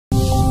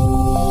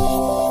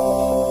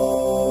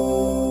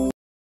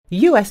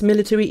US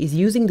military is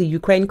using the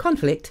Ukraine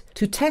conflict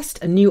to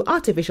test a new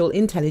artificial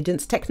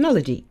intelligence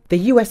technology. The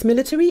US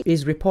military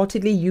is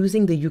reportedly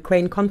using the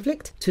Ukraine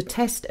conflict to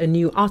test a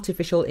new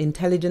artificial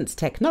intelligence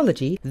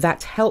technology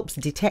that helps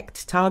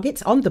detect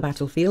targets on the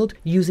battlefield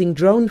using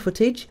drone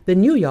footage, the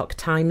New York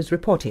Times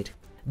reported.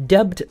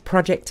 Dubbed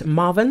Project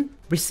Maven,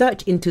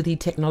 research into the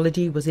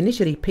technology was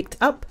initially picked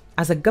up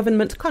as a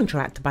government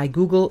contract by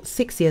Google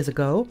 6 years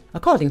ago,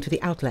 according to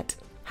the outlet.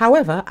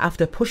 However,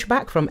 after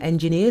pushback from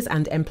engineers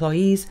and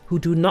employees who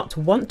do not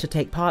want to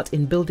take part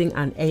in building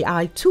an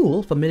AI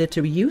tool for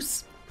military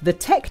use, the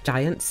tech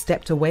giant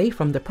stepped away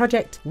from the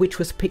project, which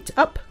was picked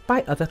up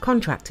by other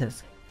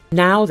contractors.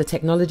 Now the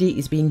technology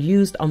is being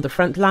used on the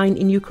front line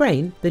in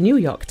Ukraine, the New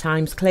York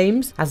Times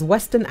claims, as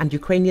Western and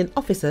Ukrainian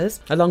officers,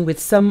 along with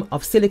some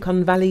of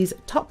Silicon Valley's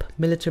top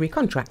military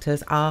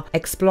contractors, are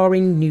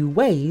exploring new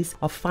ways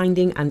of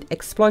finding and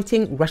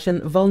exploiting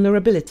Russian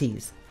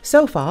vulnerabilities.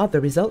 So far,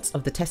 the results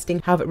of the testing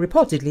have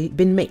reportedly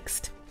been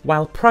mixed.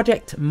 While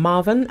Project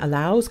Maven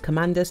allows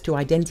commanders to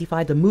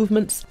identify the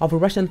movements of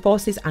Russian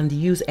forces and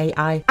use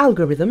AI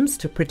algorithms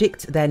to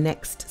predict their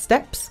next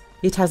steps,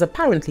 it has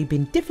apparently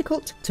been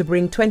difficult to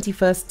bring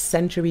 21st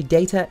century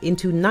data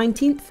into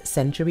 19th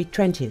century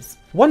trenches.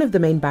 One of the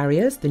main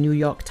barriers, the New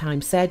York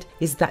Times said,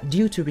 is that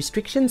due to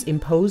restrictions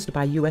imposed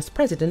by US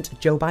President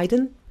Joe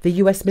Biden, the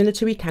US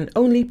military can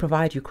only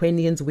provide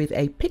Ukrainians with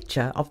a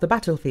picture of the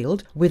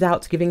battlefield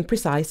without giving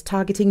precise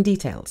targeting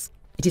details.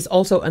 It is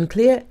also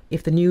unclear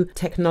if the new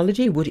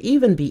technology would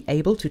even be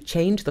able to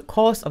change the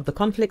course of the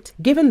conflict,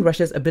 given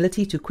Russia's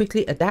ability to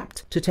quickly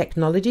adapt to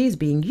technologies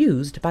being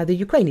used by the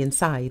Ukrainian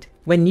side.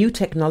 When new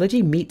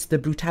technology meets the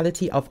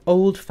brutality of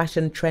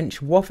old-fashioned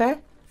trench warfare,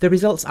 the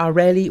results are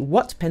rarely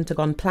what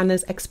Pentagon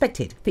planners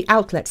expected, the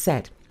outlet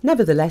said.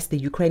 Nevertheless, the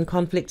Ukraine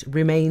conflict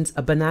remains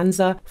a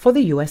bonanza for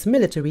the US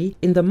military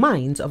in the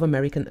minds of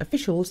American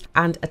officials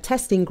and a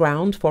testing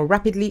ground for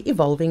rapidly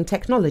evolving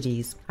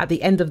technologies. At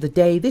the end of the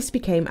day, this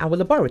became our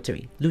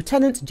laboratory.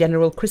 Lieutenant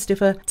General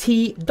Christopher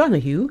T.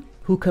 Donahue,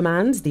 who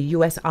commands the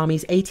US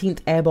Army's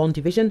 18th Airborne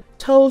Division,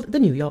 told the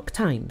New York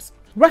Times.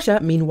 Russia,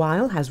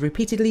 meanwhile, has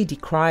repeatedly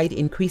decried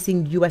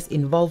increasing US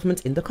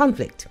involvement in the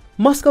conflict.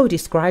 Moscow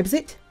describes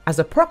it as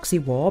a proxy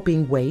war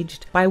being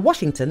waged by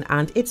Washington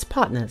and its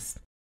partners.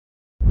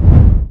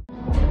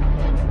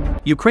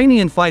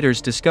 Ukrainian fighters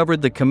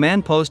discovered the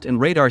command post and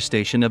radar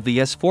station of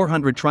the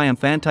S-400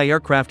 Triumph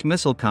anti-aircraft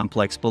missile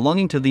complex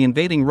belonging to the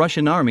invading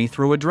Russian army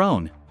through a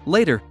drone.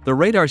 Later, the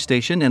radar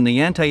station and the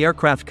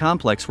anti-aircraft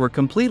complex were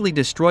completely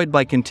destroyed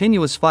by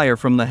continuous fire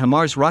from the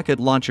HIMARS rocket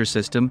launcher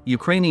system.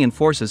 Ukrainian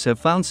forces have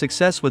found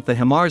success with the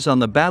HIMARS on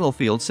the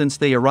battlefield since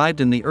they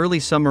arrived in the early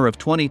summer of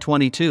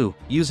 2022,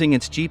 using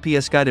its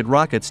GPS-guided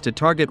rockets to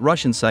target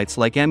Russian sites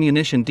like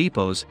ammunition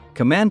depots,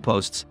 command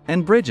posts,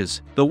 and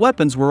bridges. The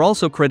weapons were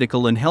also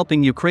critical in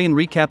helping Ukraine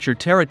recapture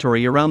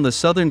territory around the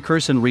southern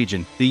Kherson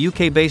region. The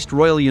UK-based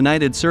Royal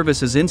United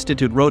Services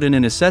Institute wrote in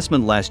an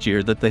assessment last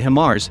year that the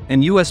HIMARS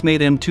and US-made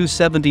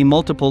M270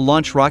 multiple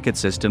launch rocket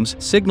systems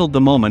signaled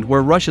the moment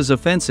where Russia's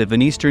offensive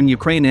in eastern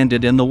Ukraine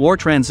ended and the war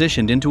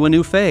transitioned into a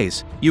new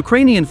phase.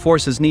 Ukrainian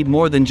forces need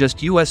more than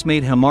just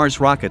US-made HIMARS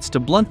rockets to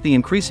blunt the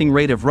increasing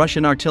rate of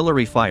Russian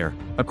artillery fire,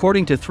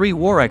 according to 3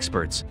 war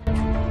experts.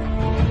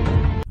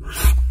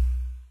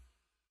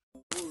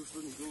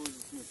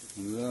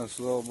 Да,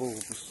 слава богу,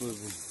 пустой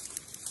был.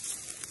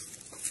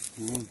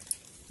 Вон.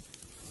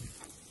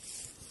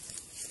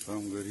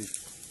 Там горит.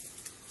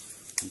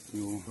 От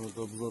него. Вот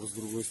обзор с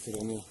другой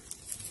стороны.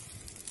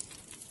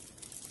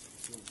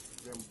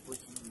 Прям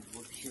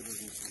вообще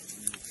разница.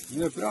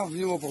 Не, прям в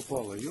него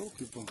попало,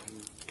 елки-палки.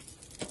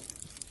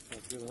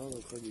 Так, надо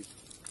уходить.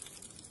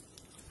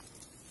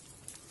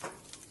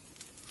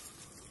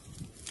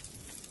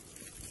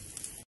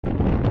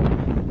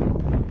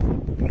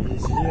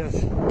 Пиздец.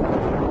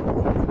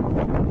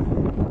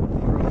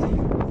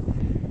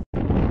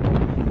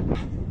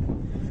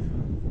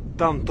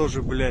 Там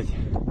тоже, блядь,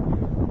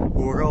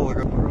 Урал,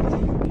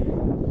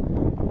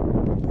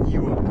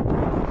 Нива,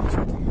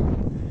 что там,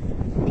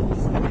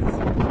 пиздец.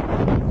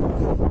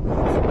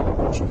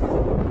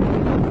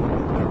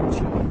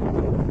 Короче,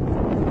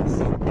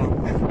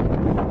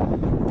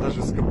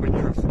 даже с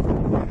капониров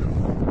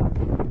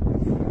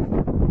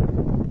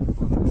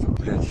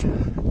блядь,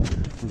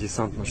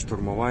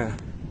 десантно-штурмовая.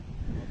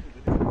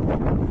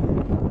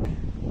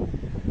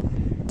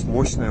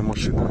 Мощная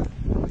машина.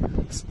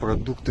 С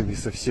продуктами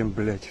совсем,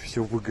 блядь,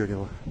 все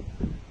выгорело.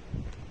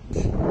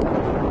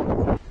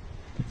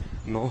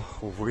 Но,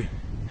 увы,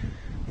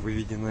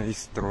 выведено из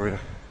строя.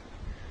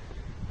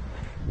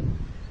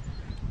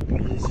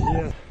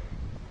 Пиздец.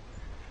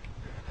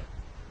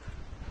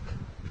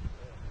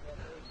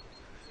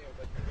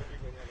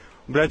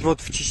 Блядь, вот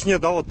в Чечне,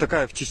 да, вот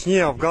такая, в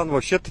Чечне, Афган,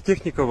 вообще-то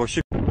техника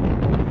вообще.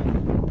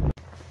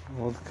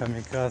 Вот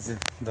камикадзе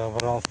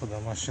добрался до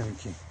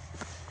машинки.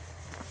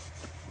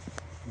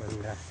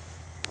 Бля.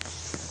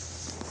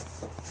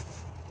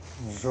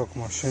 Сжег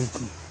машинку.